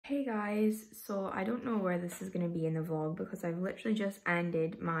Guys, so I don't know where this is going to be in the vlog because I've literally just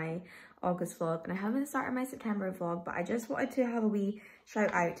ended my August vlog and I haven't started my September vlog, but I just wanted to have a wee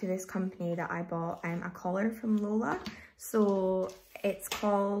shout out to this company that I bought a collar from Lola. So it's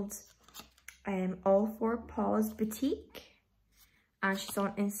called All Four Paws Boutique, and she's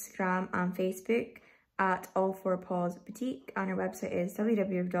on Instagram and Facebook at All Four Paws Boutique, and her website is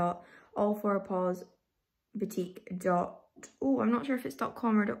www.allfourpawsboutique.com. Oh, I'm not sure if it's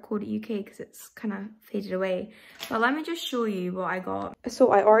 .com or .co.uk because it's kind of faded away. But let me just show you what I got.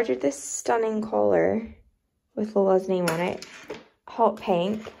 So I ordered this stunning collar with Lola's name on it, hot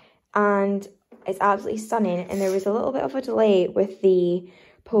pink, and it's absolutely stunning. And there was a little bit of a delay with the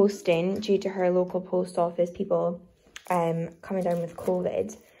posting due to her local post office people coming down with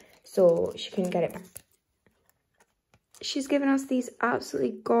COVID, so she couldn't get it. She's given us these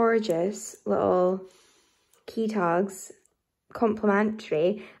absolutely gorgeous little key tags,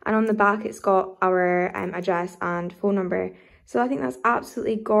 complimentary, and on the back it's got our address and phone number. So I think that's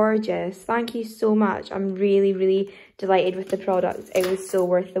absolutely gorgeous. Thank you so much. I'm really delighted with the product. It was so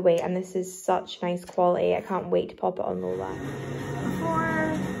worth the wait, and this is such nice quality. I can't wait to pop it on Lola.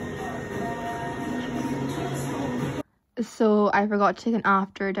 So I forgot to take an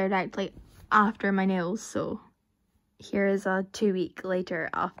after directly after my nails, so here is a 2 week later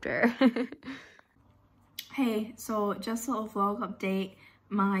after. Hey, so just a little vlog update.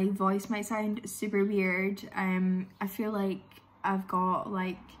 My voice might sound super weird. I feel like I've got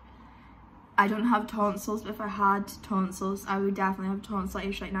I don't have tonsils, but if I had tonsils, I would definitely have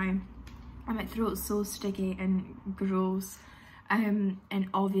tonsillitis right now. And my throat's so sticky and gross. And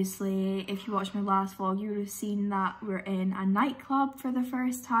obviously, if you watched my last vlog, you would have seen that we're in a nightclub for the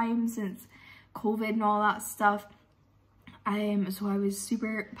first time since COVID and all that stuff. So I was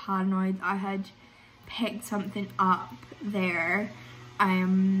super paranoid. I had picked something up there,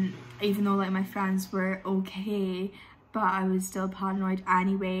 even though my friends were okay, but I was still paranoid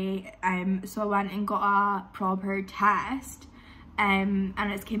anyway. So I went and got a proper test, and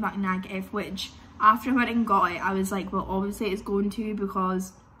it came back negative, which after I went and got it, I was like, well, obviously it's going to,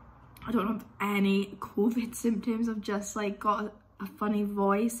 because I don't have any COVID symptoms. I've just got a funny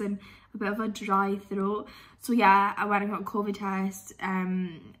voice and a bit of a dry throat. So yeah, I went and got a COVID test.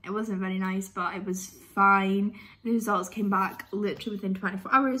 It wasn't very nice, but it was fine. The results came back literally within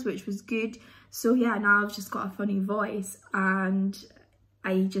 24 hours, which was good. So yeah, now I've just got a funny voice and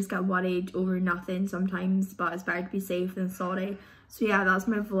I just get worried over nothing sometimes, but it's better to be safe than sorry. So yeah, that's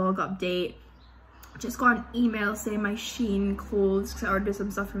my vlog update. Just got an email saying my Shein clothes, because I ordered some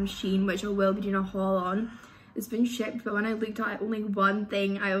stuff from Shein, which I will be doing a haul on. It's been shipped, but when I looked at it, only one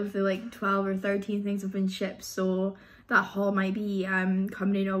thing out of the 12 or 13 things have been shipped, so that haul might be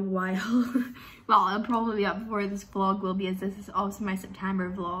coming in a while. Well, it'll probably be up before this vlog will be, as this is also my September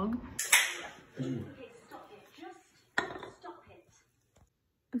vlog.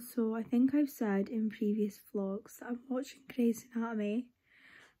 So I think I've said in previous vlogs that I'm watching Grey's Anatomy.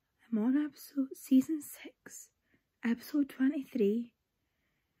 I'm on season 6, episode 23,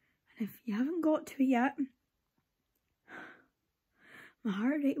 and if you haven't got to it yet, my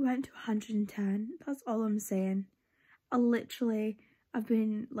heart rate went to 110. That's all I'm saying. I've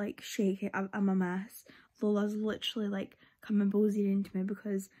been shaking. I'm a mess. Lola's literally come and bozzied into me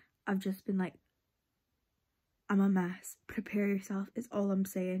because I've just been I'm a mess. Prepare yourself is all I'm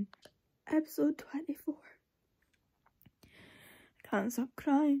saying. Episode 24. I can't stop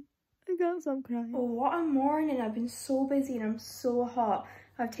crying. Oh, what a morning. I've been so busy and I'm so hot.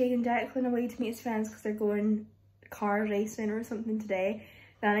 I've taken Declan away to meet his friends because they're going car racing or something today.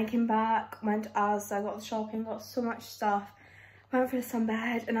 Then I came back, went to Asda, got shopping, got so much stuff, went for the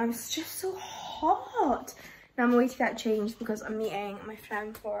sunbed, and I was just so hot. Now I'm away to get changed because I'm meeting my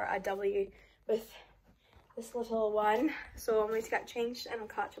friend for a W with this little one. So I'm away to get changed and I'll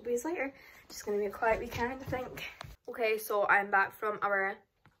catch up with you later. Just gonna be a quiet weekend, I think. Okay, so I'm back from our...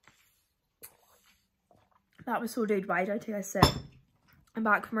 That was so rude. Why did I take a sip? I'm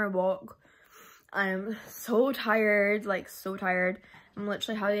back from our walk. I'm so tired, so tired. I'm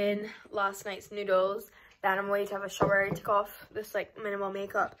literally having last night's noodles. Then I'm waiting to have a shower, take off this minimal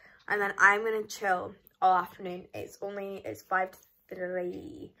makeup, and then I'm gonna chill all afternoon. It's 5 to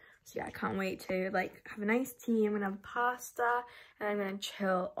 3. So yeah, I can't wait to have a nice tea. I'm gonna have pasta and I'm gonna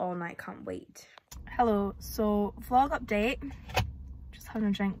chill all night. Can't wait. Hello, so vlog update. Just having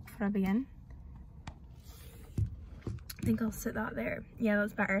a drink before I begin. I think I'll sit that there. Yeah,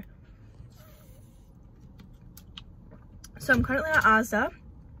 that's better. So I'm currently at Asda.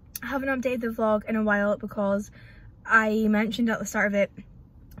 I haven't updated the vlog in a while because I mentioned at the start of it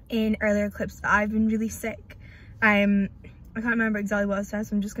in earlier clips that I've been really sick. I can't remember exactly what I said,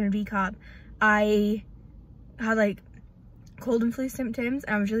 so I'm just going to recap. I had like cold and flu symptoms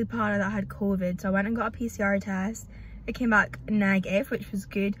and I was really paranoid that I had COVID, so I went and got a PCR test. It came back negative, which was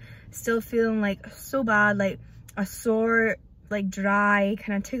good. Still feeling like so bad, like a sore, like dry,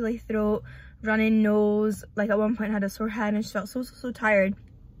 kind of tickly throat, running nose. Like at one point I had a sore head and I just felt so tired.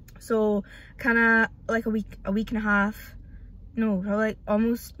 So kind of like a week and a half, no, probably like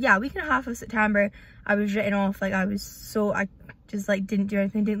almost, yeah, a week and a half of September, I was written off. Like I just like didn't do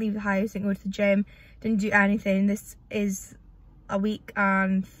anything, didn't leave the house, didn't go to the gym, didn't do anything. This is a week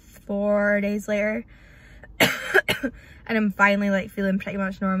and 4 days later and I'm finally like feeling pretty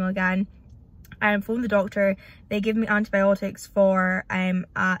much normal again. I phoned the doctor. They give me antibiotics for a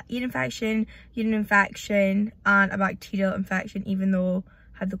ear infection, urine infection and a bacterial infection, even though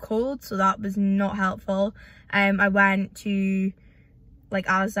I had the cold, so that was not helpful. I went to like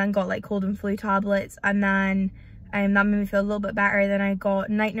Asda and got like cold and flu tablets, and then that made me feel a little bit better. Then I got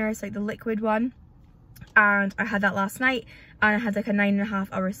Night Nurse, like the liquid one, and I had that last night and I had like a 9.5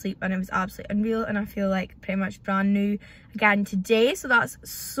 hour sleep and it was absolutely unreal, and I feel like pretty much brand new again today, so that's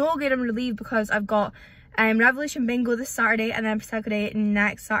so good. I'm relieved because I've got Revolution Bingo this Saturday and then Prosecco Day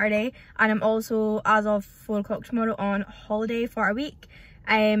next Saturday, and I'm also, as of 4 o'clock tomorrow, on holiday for a week.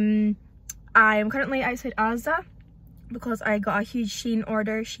 I am currently outside Asda because I got a huge Shein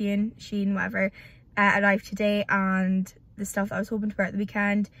order, Shein whatever, arrived today, and the stuff that I was hoping to wear at the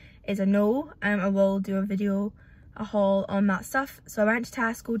weekend is a no. I will do a haul on that stuff. So I went to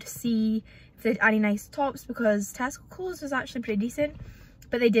Tesco to see if they had any nice tops, because Tesco clothes was actually pretty decent,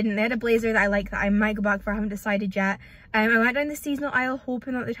 but they didn't. They had a blazer that I like that I might go back for, I haven't decided yet. I went down the seasonal aisle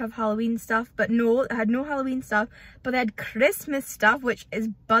hoping that they'd have Halloween stuff, but no, they had no Halloween stuff, but they had Christmas stuff, which is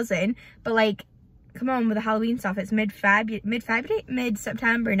buzzing. But like, come on with the Halloween stuff, it's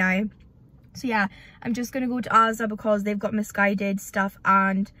mid-September now. So yeah, I'm just gonna go to Asda because they've got Misguided stuff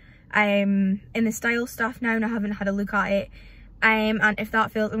and in the style stuff now, and I haven't had a look at it. And if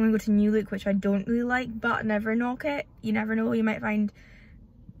that fails, I'm gonna go to New Look, which I don't really like, but never knock it. You never know, you might find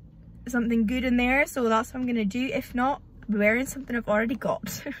something good in there, so that's what I'm gonna do. If not, I'm wearing something I've already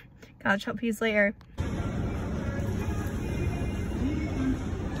got. Catch up with you later.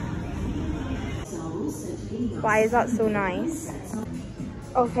 Why is that so nice?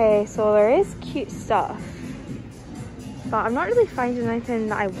 Okay, so there is cute stuff, but I'm not really finding anything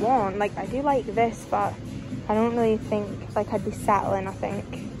that I want. Like, I do like this, but I don't really think like I'd be settling, I think.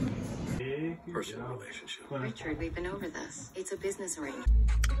 Personal relationship. Richard, we've been over this. It's a business arrangement.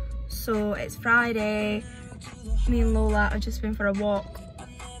 So it's Friday. Me and Lola have just been for a walk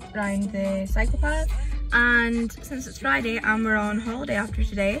around the cycle path, and since it's Friday and we're on holiday after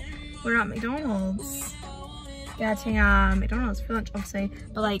today, we're at McDonald's getting McDonald's for lunch, obviously,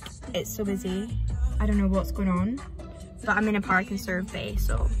 but like it's so busy, I don't know what's going on, but I'm in a park and serve bay,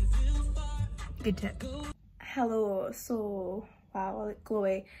 so good tip. Hello, so wow, I look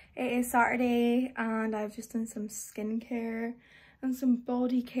glowy. It is Saturday and I've just done some skincare and some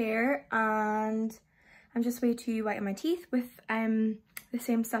body care, and I'm just way to whiten my teeth with the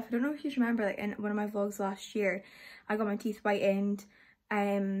same stuff. I don't know if you remember, like in one of my vlogs last year, I got my teeth whitened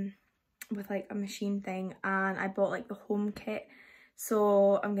with like a machine thing, and I bought like the home kit,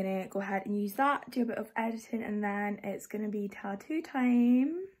 so I'm gonna go ahead and use that, do a bit of editing, and then it's gonna be tattoo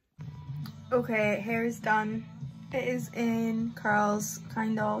time. Okay, hair is done. It is in curls,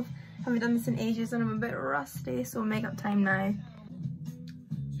 kind of. Haven't done this in ages and I'm a bit rusty, so makeup time now.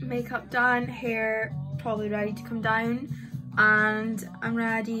 Makeup done, hair probably ready to come down, and I'm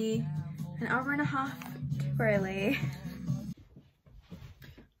ready an hour and a half too early.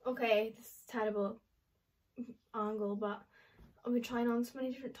 Okay, this is a terrible angle, but I've been trying on so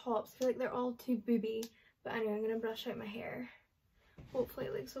many different tops. I feel like they're all too booby, but anyway, I'm gonna brush out my hair. Hopefully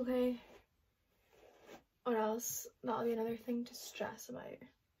it looks okay, or else that'll be another thing to stress about.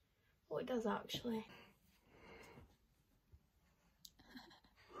 Oh, it does actually.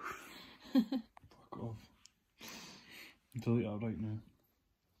 Fuck off. Delete that right now.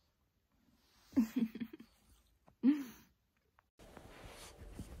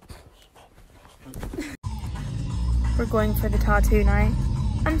 We're going for the tattoo now.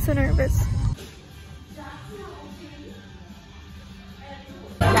 I'm so nervous.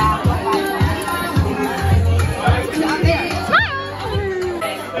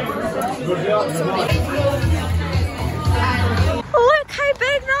 Look how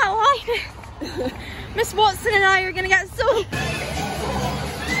big that line is! Miss Watson and I are gonna get so...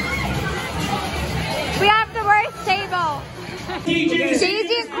 We have the worst table.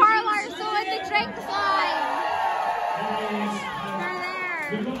 Daisy and Carl are so in the drinks line. They're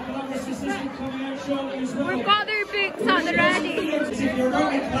there. We've got their books start the ready.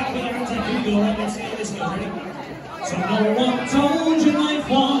 So no one told you life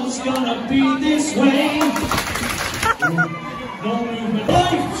was gonna be this way. No movement,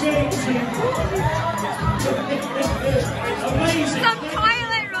 life changing. Amazing. Some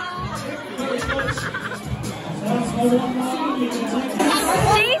toilet roll.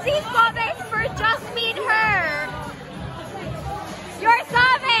 Daisy's got this for just me and her. You're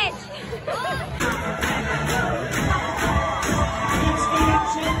savage.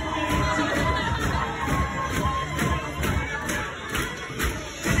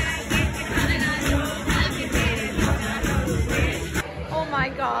 Oh my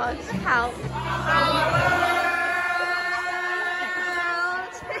god, help.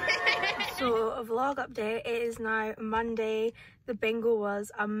 So a vlog update, it is now Monday. The bingo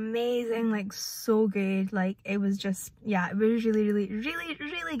was amazing, like so good. Like it was just, yeah, it was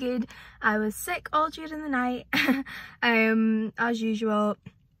really good. I was sick all during the night. As usual.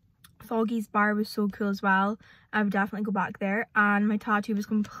 Foggy's bar was so cool as well. I would definitely go back there. And my tattoo was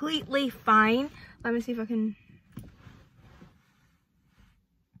completely fine. Let me see if I can...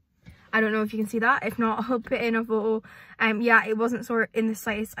 I don't know if you can see that. If not, I'll put in a photo. Yeah, it wasn't sore in the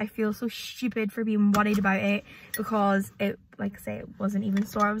slightest. I feel so stupid for being worried about it because it, like I say, it wasn't even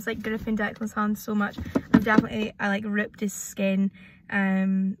sore. I was like gripping Declan's hand so much. I like ripped his skin.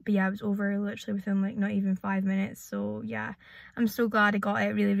 But yeah, it was over literally within like not even 5 minutes. So yeah, I'm so glad I got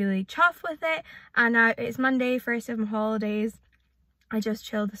it. Really chuffed with it. And now it's Monday, first of my holidays. I just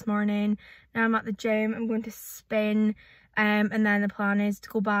chilled this morning. Now I'm at the gym. I'm going to spin. And then the plan is to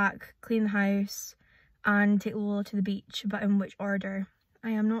go back, clean the house and take Lola to the beach, but in which order I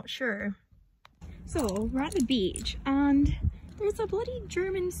am not sure. So we're at the beach and there's a bloody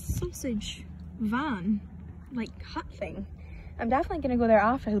German sausage van, like hut thing. I'm definitely gonna go there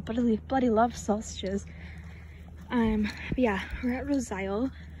after. I bloody love sausages. But yeah, we're at Rosile,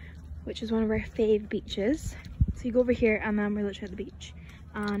 which is one of our fave beaches. So you go over here and then we're literally at the beach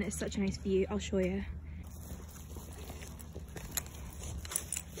and it's such a nice view. I'll show you.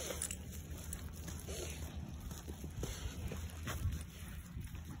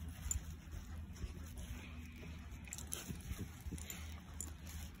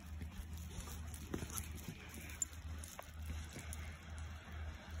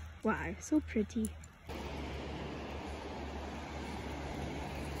 Wow, so pretty.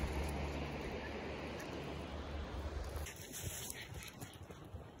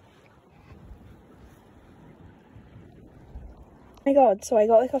 Oh my god, so I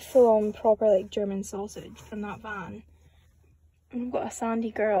got like a full-on proper like German sausage from that van. And I've got a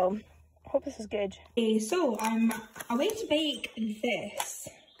sandy girl. Hope this is good. Okay, so I'm away to bake this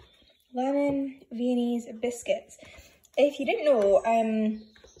lemon Viennese biscuits. If you didn't know,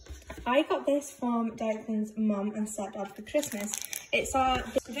 I got this from Declan's mum and stepdad for Christmas. It's a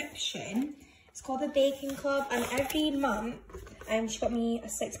subscription. It's called the Baking Club, and every month, she got me a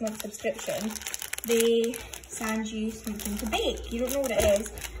 6-month subscription. They send you something to bake. You don't know what it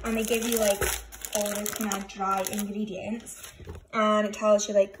is, and they give you like all the kind of dry ingredients, and it tells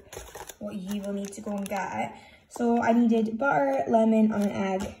you like what you will need to go and get. So I needed butter, lemon, and an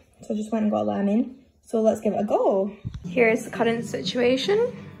egg. So I just went and got a lemon. So let's give it a go. Here's the current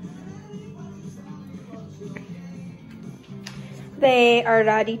situation. They are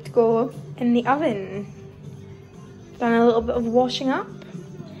ready to go in the oven. Done a little bit of washing up,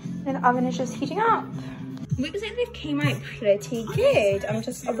 and the oven is just heating up. Looks like they've came out pretty good. I'm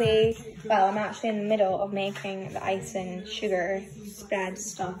just away, well, I'm actually in the middle of making the ice and sugar spread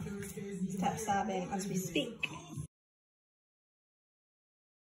stuff. Step 7 as we speak.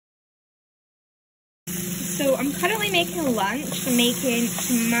 So I'm currently making lunch. I'm making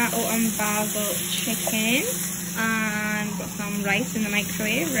tomato and basil chicken. And got some rice in the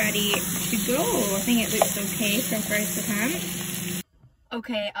microwave ready to go. I think it looks okay for first attempt.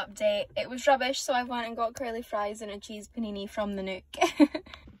 Okay, update. It was rubbish, so I went and got curly fries and a cheese panini from the Nook.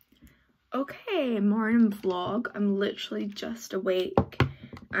 Okay, morning vlog. I'm literally just awake.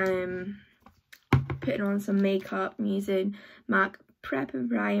 Putting on some makeup. I'm using MAC Prep and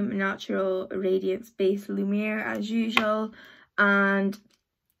Prime Natural Radiance Base Lumiere as usual. And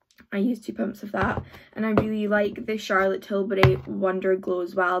I use 2 pumps of that, and I really like the Charlotte Tilbury Wonder Glow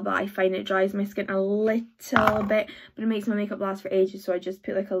as well, but I find it dries my skin a little bit, but it makes my makeup last for ages, so I just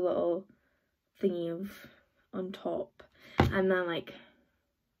put like a little thingy of on top, and then like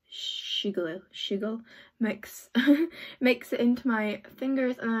mix it into my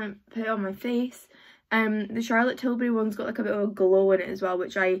fingers, and then put it on my face. The Charlotte Tilbury one's got like a bit of a glow in it as well,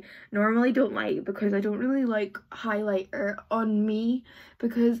 which I normally don't like because I don't really like highlighter on me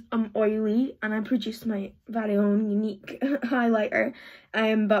because I'm oily and I produce my very own unique highlighter.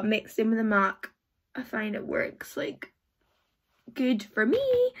 But mixed in with a MAC, I find it works like good for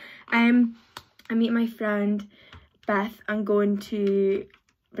me. I'm meeting my friend Beth and going to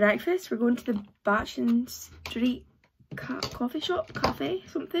breakfast. We're going to the Batchin Street cafe,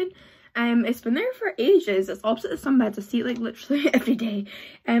 something. It's been there for ages. It's opposite the sunbeds. I see it like literally every day.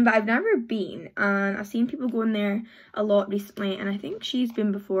 But I've never been, and I've seen people going there a lot recently, and I think she's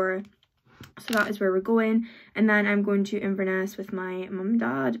been before. So that is where we're going. And then I'm going to Inverness with my mum and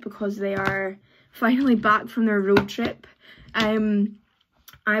dad because they are finally back from their road trip.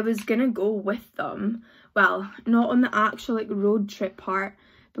 I was gonna go with them, well, not on the actual like road trip part,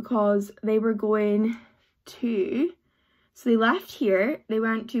 because they were going to, so they left here, they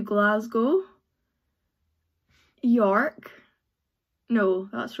went to Glasgow, York, no,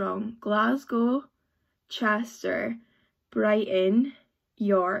 that's wrong, Glasgow, Chester, Brighton,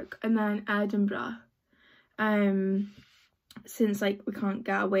 York, and then Edinburgh. Since like we can't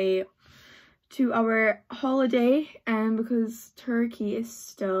get away to our holiday, because Turkey is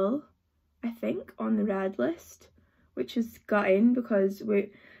still, I think, on the red list, which is gutting because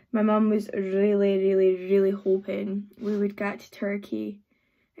my mum was really hoping we would get to Turkey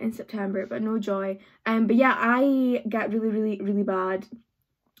in September, but no joy. But yeah, I get really bad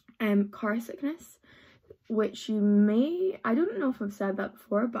car sickness, which you may, I don't know if I've said that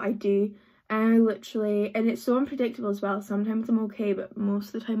before, but I do. And I literally, and it's so unpredictable as well. Sometimes I'm okay, but most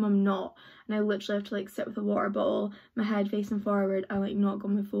of the time I'm not. And I literally have to like sit with a water bottle, my head facing forward, and like not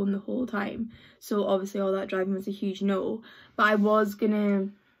on my phone the whole time. So obviously all that driving was a huge no. But I was gonna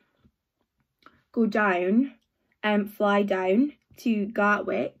go down and fly down to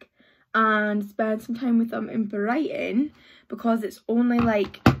Gatwick and spend some time with them in Brighton, because it's only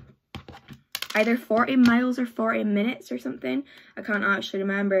like either 40 miles or 40 minutes or something. I can't actually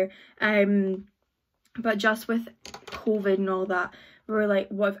remember. But just with COVID and all that, we were like,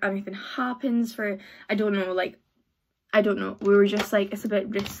 what if anything happens for, I don't know, we were just like, it's a bit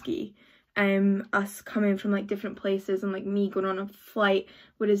risky. Us coming from like different places and like me going on a flight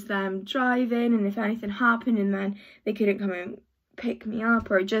with them driving, and if anything happened and then they couldn't come and pick me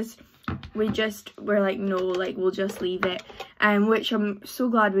up, or we're like, no, like we'll just leave it. Which I'm so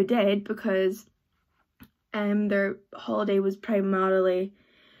glad we did, because their holiday was primarily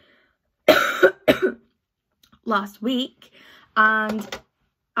last week, and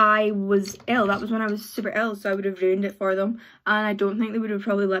I was ill. That was when I was super ill, so I would have ruined it for them, and I don't think they would have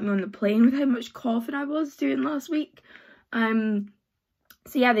probably let me on the plane with how much coughing I was doing last week. So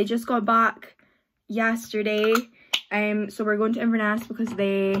yeah, they just got back yesterday. So we're going to Inverness because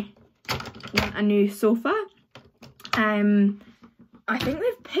they want a new sofa. I think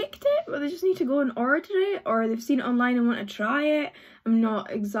they've picked it, but they just need to go and order it, or they've seen it online and want to try it. I'm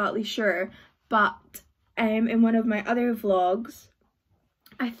not exactly sure, but in one of my other vlogs,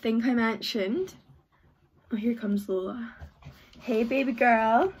 I think I mentioned, oh, here comes Lola. Hey baby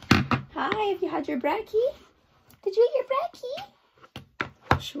girl. Hi, have you had your brekkie? Did you eat your brekkie?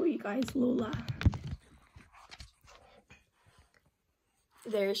 I'll show you guys Lola.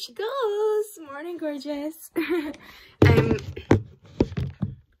 There she goes. Morning, gorgeous.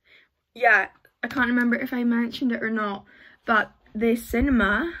 Yeah, I can't remember if I mentioned it or not, but the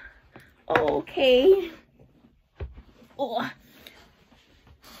cinema, okay. Oh.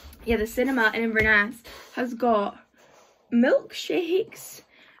 Yeah, the cinema in Inverness has got milkshakes,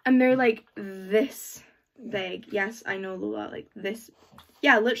 and they're like this big. Yes, I know, Lola, like this.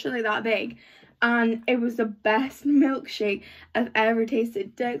 Yeah, literally that big. And it was the best milkshake I've ever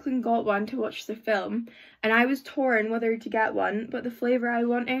tasted. Declan got one to watch the film, and I was torn whether to get one, but the flavour I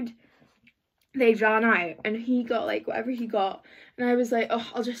wanted, they ran out, and he got like whatever he got, and I was like,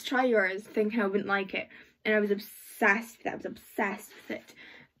 oh, I'll just try yours, thinking I wouldn't like it, and I was obsessed with it. I was obsessed with it.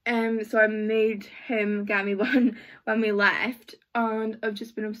 So I made him get me one when we left, and I've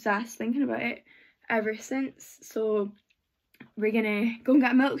just been obsessed thinking about it ever since. So we're gonna go and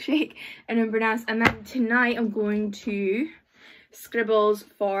get a milkshake in Inverness, and then tonight I'm going to Scribbles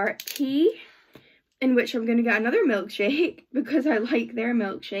for tea, in which I'm gonna get another milkshake because I like their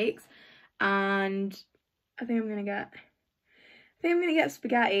milkshakes, and I think I'm gonna get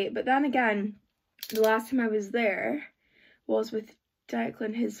spaghetti. But then again, the last time I was there was with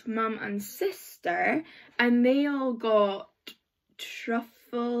Declan, his mum and sister, and they all got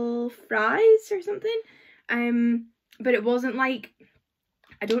truffle fries or something. But it wasn't like,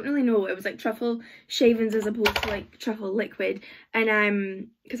 I don't really know, it was like truffle shavings as opposed to like truffle liquid, and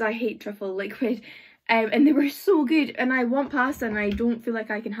because I hate truffle liquid, and they were so good. And I want pasta, and I don't feel like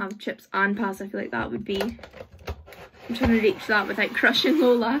I can have chips and pasta. I feel like that would be, I'm trying to reach that without crushing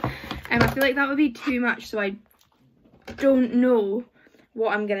Lola. I feel like that would be too much, so I don't know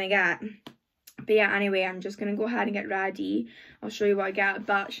what I'm gonna get. But yeah, anyway, I'm just gonna go ahead and get ready. I'll show you what I get.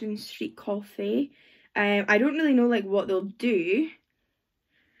 Batchin Street Coffee. I don't really know like what they'll do,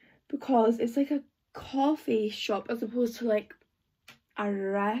 because it's like a coffee shop as opposed to like a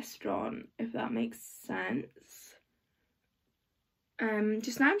restaurant, if that makes sense.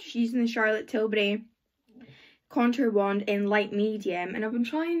 Just now I'm just using the Charlotte Tilbury contour wand in light medium, and I've been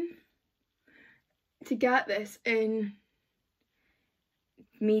trying to get this in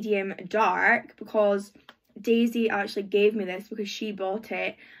medium dark because Daisy actually gave me this because she bought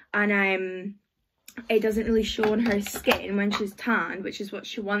it, and it doesn't really show on her skin when she's tanned, which is what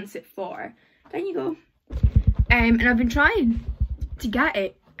she wants it for. There you go. And I've been trying to get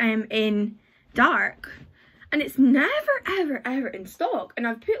it in dark, and it's never ever in stock. And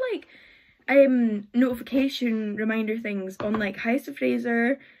I've put like notification reminder things on like House of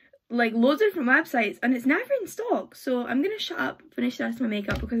Fraser, like loads of different websites, and it's never in stock. So I'm gonna shut up, finish the rest of my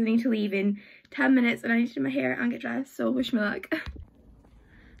makeup because I need to leave in 10 minutes and I need to do my hair and get dressed. So wish me luck.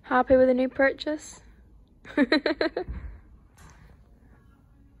 Happy with a new purchase?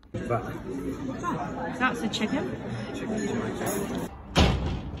 That's the chicken.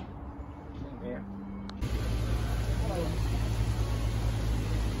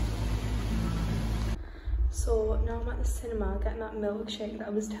 So now I'm at the cinema getting that milkshake that I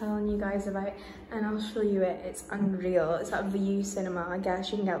was telling you guys about, and I'll show you it. It's unreal. It's at View Cinema. I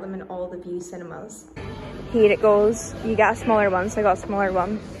guess you can get them in all the View cinemas. Here it goes. You get a smaller one, so I got a smaller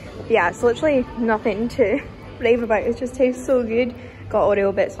one. But yeah, it's literally nothing to rave about. It just tastes so good. Got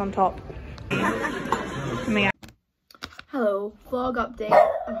Oreo bits on top. Oh my God. Hello, vlog update.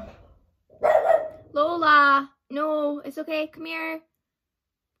 Oh. Lola, no, it's okay. Come here.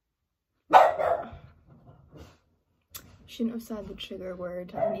 Shouldn't have said the trigger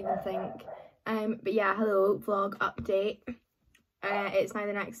word, I didn't even think. But yeah, hello, vlog update. It's now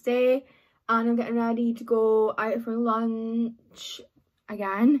the next day and I'm getting ready to go out for lunch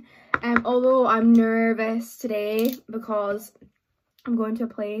again. Although I'm nervous today because I'm going to a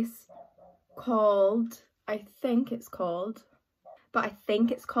place called, I think it's called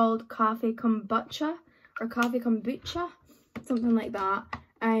Cafe Kombucha or Cafe Kombucha, something like that.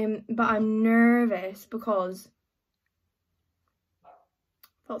 But I'm nervous because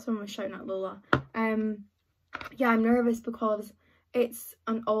I thought someone was shouting at Lola. Yeah, I'm nervous because it's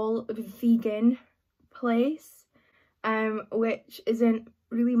an all vegan place, which isn't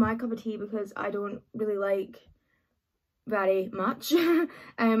really my cup of tea because I don't really like very much. I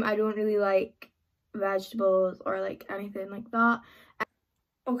don't really like vegetables or like anything like that.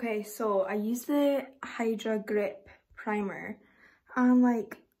 Okay, so I used the Hydra Grip primer and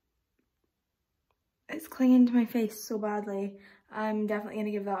like it's clinging to my face so badly. I'm definitely going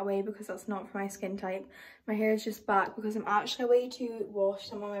to give that away because that's not for my skin type. My hair is just back because I'm actually away to wash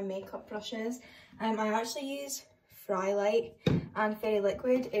some of my makeup brushes. I actually used Frylight and Fairy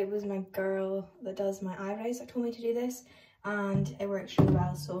Liquid. It was my girl that does my eyebrows that told me to do this, and it works really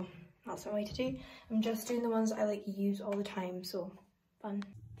well, so that's what I'm going to do. I'm just doing the ones that I like use all the time, so fun.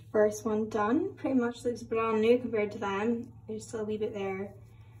 First one done. Pretty much looks brand new compared to them. There's still a wee bit there.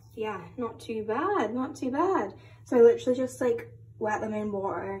 Yeah, not too bad, not too bad. So I literally just like wet them in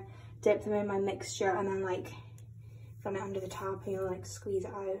water, dip them in my mixture, and then like run it under the tap and like squeeze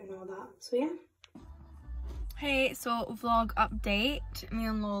it out and all that. So yeah. Hey, so vlog update. Me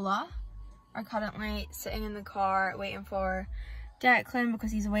and Lola are currently sitting in the car waiting for Declan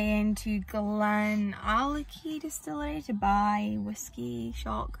because he's away into Glenallachie Distillery to buy whiskey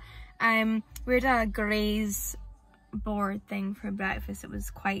shock. We're at a Grey's board thing for breakfast. It was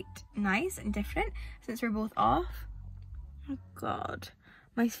quite nice and different since we're both off. Oh god,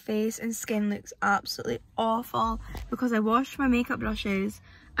 my face and skin looks absolutely awful because I washed my makeup brushes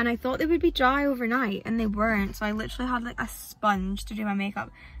and I thought they would be dry overnight and they weren't, so I literally had like a sponge to do my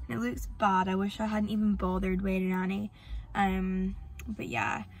makeup and it looks bad. I wish I hadn't even bothered wearing any. But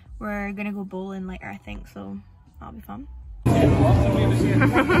yeah, we're gonna go bowling later I think, so that'll be fun.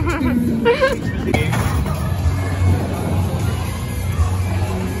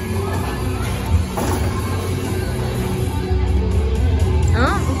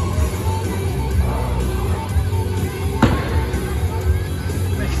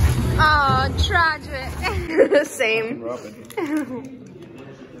 Oh, tragic. Same.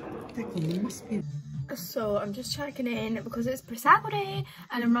 So I'm just checking in because it's Prosecco day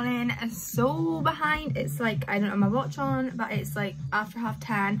and I'm running so behind. It's like, I don't have my watch on, but it's like after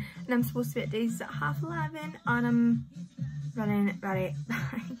 10:30 and I'm supposed to be at Daisies at 11:30 and I'm running very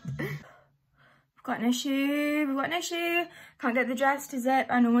behind. We've got an issue, can't get the dress to zip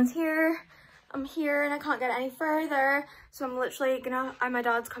and no one's here. I'm here and I can't get it any further, so I'm literally gonna, and my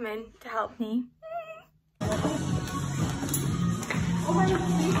dad's coming to help me. Oh my God,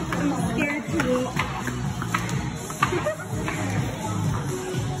 I'm scared too.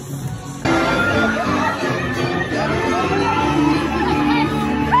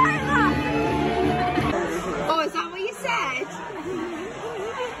 Oh, is that what you said?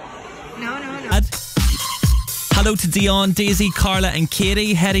 No. Hello to Dion, Daisy, Carla and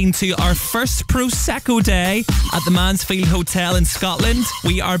Katie, heading to our first Prosecco day at the Mansfield Hotel in Scotland.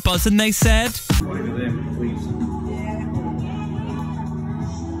 We are buzzing, they said. Whatever them, please.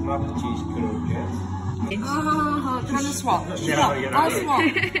 Mac and cheese, Oh, can I swap? I'll swap.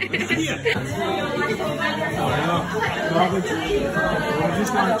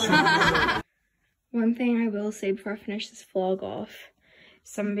 One thing I will say before I finish this vlog off,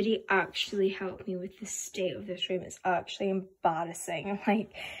 somebody actually helped me with the state of this room. It's actually embarrassing.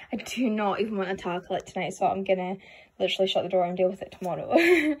 Like, I do not even want to tackle it tonight, so I'm gonna literally shut the door and deal with it tomorrow.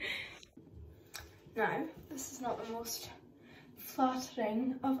 Now, this is not the most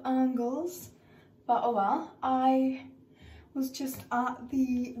flattering of angles, but oh well. I was just at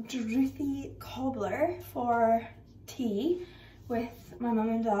the Druthy Cobbler for tea with my mum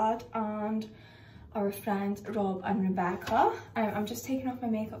and dad and our friends Rob and Rebecca. I'm just taking off my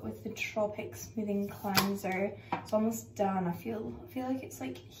makeup with the Tropic Smoothing Cleanser. It's almost done. I feel like it's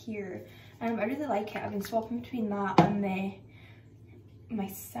like here. I really like it. I've been swapping between that and the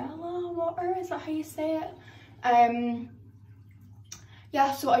micellar water, is that how you say it?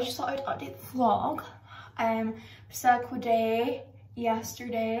 Yeah, so I just thought I'd update the vlog. Prosecco day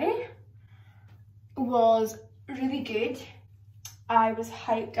yesterday was really good. I was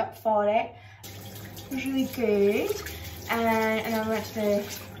hyped up for it. It was really good. And then I went to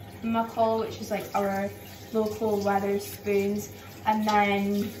the Muckle, which is like our local Wetherspoons. And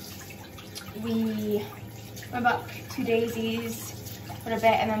then we went back to Daisy's for a bit,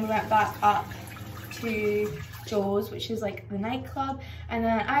 and then we went back up to Joe's, which is like the nightclub. And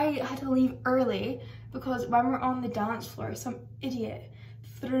then I had to leave early because when we're on the dance floor, some idiot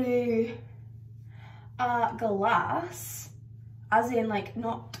threw a glass, as in like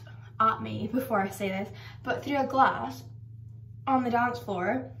not at me before I say this, but threw a glass on the dance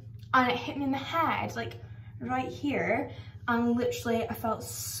floor and it hit me in the head, like right here, and literally I felt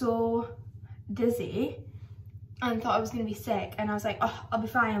so dizzy and thought I was gonna be sick, and I was like, oh, I'll be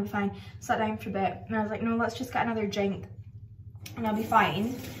fine. Sat down for a bit and I was like, no, let's just get another drink and I'll be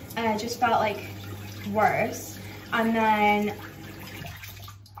fine. And I just felt like worse, and then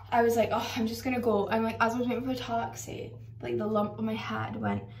I was like, oh, I'm just gonna go. And like as I was waiting for a taxi, like the lump on my head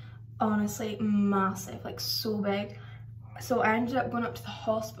went honestly massive, like so big. So I ended up going up to the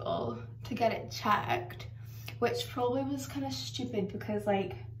hospital to get it checked, which probably was kind of stupid because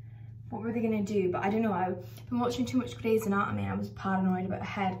like, what were they gonna do? But I don't know, I've been watching too much Grey's Anatomy and I was paranoid about a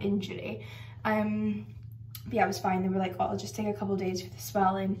head injury. But yeah, I was fine. They were like, oh, it'll just take a couple of days for the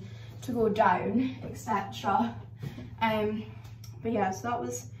swelling to go down, etc. But yeah, so that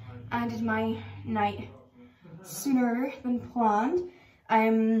was, I ended my night sooner than planned.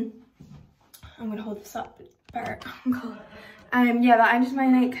 I'm gonna hold this up better. Yeah, that ended my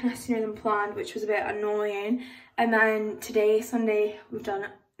night kind of sooner than planned, which was a bit annoying. And then today, Sunday, we've done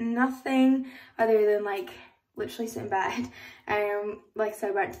nothing other than like literally sit in bed. Like I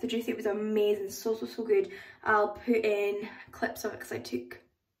said, I went to the Druthy. It was amazing, so good. I'll put in clips of it because I took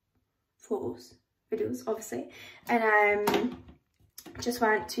videos obviously. And just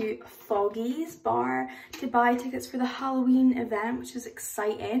went to Foggy's bar to buy tickets for the Halloween event, which is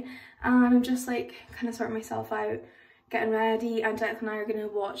exciting. And I'm just like kind of sorting myself out, getting ready, and Declan and I are going to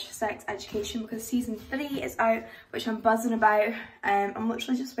watch Sex Education because season 3 is out, which I'm buzzing about. I'm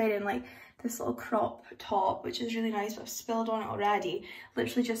literally just wearing like this little crop top, which is really nice, but I've spilled on it already.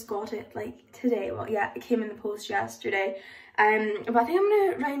 Literally just got it like today. Well, yeah, it came in the post yesterday. But I think I'm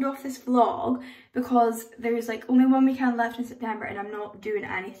going to round off this vlog because there's like only one weekend left in September and I'm not doing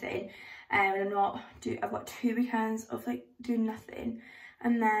anything. And I've got 2 weekends of like doing nothing.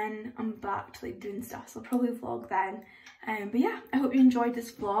 And then I'm back to like doing stuff, so I'll probably vlog then. But yeah, I hope you enjoyed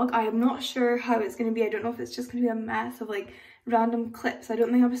this vlog. I am not sure how it's going to be. I don't know if it's just going to be a mess of like random clips. I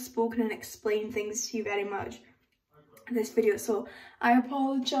don't think I've spoken and explained things to you very much. this video, so I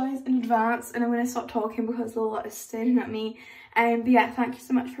apologise in advance, and I'm going to stop talking because Lola is staring at me. But yeah, thank you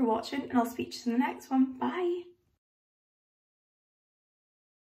so much for watching, and I'll speak to you in the next one. Bye!